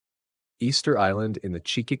Easter Island in the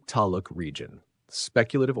Qikiqtaaluk region.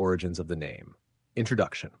 Speculative origins of the name.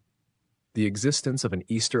 Introduction. The existence of an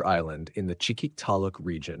Easter Island in the Qikiqtaaluk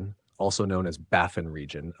region, also known as Baffin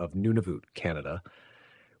region of Nunavut, Canada,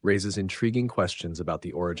 raises intriguing questions about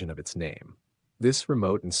the origin of its name. This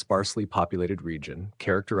remote and sparsely populated region,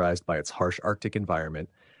 characterized by its harsh Arctic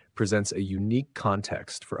environment, presents a unique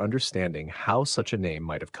context for understanding how such a name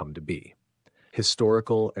might have come to be.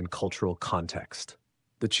 Historical and cultural context.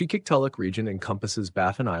 The Qikiqtaaluk region encompasses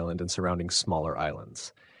Baffin Island and surrounding smaller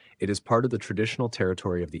islands. It is part of the traditional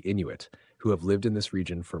territory of the Inuit, who have lived in this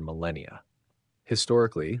region for millennia.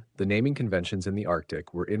 Historically, the naming conventions in the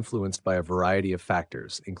Arctic were influenced by a variety of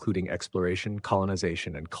factors, including exploration,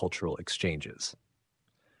 colonization, and cultural exchanges.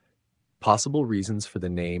 Possible reasons for the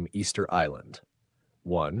name Easter Island.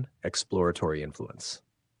 1. Exploratory influence.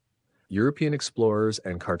 European explorers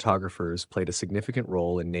and cartographers played a significant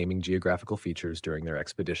role in naming geographical features during their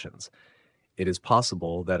expeditions. It is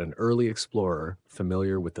possible that an early explorer,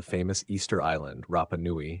 familiar with the famous Easter Island, Rapa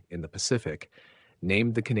Nui, in the Pacific,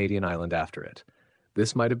 named the Canadian island after it.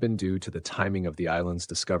 This might have been due to the timing of the island's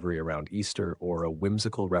discovery around Easter or a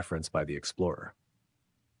whimsical reference by the explorer.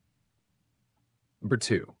 Number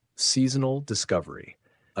 2. Seasonal discovery.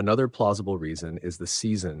 Another plausible reason is the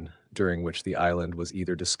season during which the island was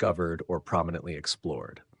either discovered or prominently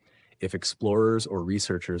explored. If explorers or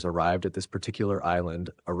researchers arrived at this particular island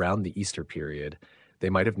around the Easter period, they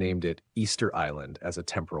might have named it Easter Island as a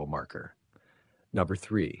temporal marker. Number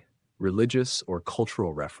 3. Religious or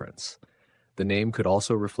cultural reference. The name could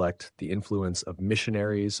also reflect the influence of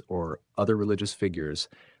missionaries or other religious figures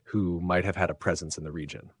who might have had a presence in the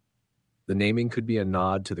region. The naming could be a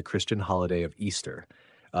nod to the Christian holiday of Easter,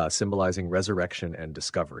 symbolizing resurrection and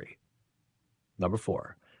discovery. Number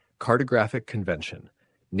 4. Cartographic convention.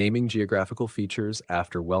 Naming geographical features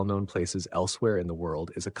after well-known places elsewhere in the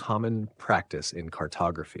world is a common practice in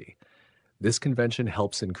cartography. This convention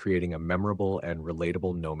helps in creating a memorable and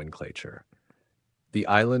relatable nomenclature. The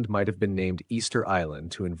island might have been named Easter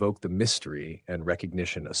Island to invoke the mystery and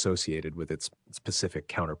recognition associated with its Pacific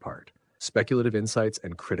counterpart. Speculative insights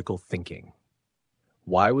and critical thinking.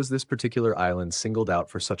 Why was this particular island singled out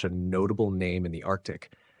for such a notable name in the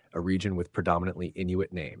Arctic, a region with predominantly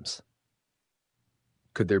Inuit names?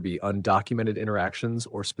 Could there be undocumented interactions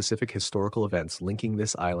or specific historical events linking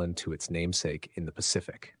this island to its namesake in the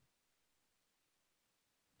Pacific?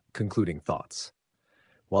 Concluding thoughts.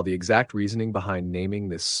 While the exact reasoning behind naming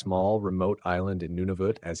this small, remote island in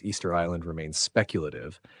Nunavut as Easter Island remains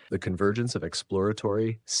speculative, the convergence of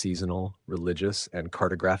exploratory, seasonal, religious, and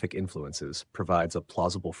cartographic influences provides a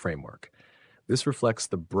plausible framework. This reflects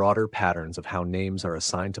the broader patterns of how names are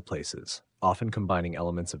assigned to places, often combining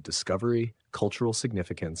elements of discovery, cultural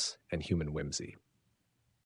significance, and human whimsy.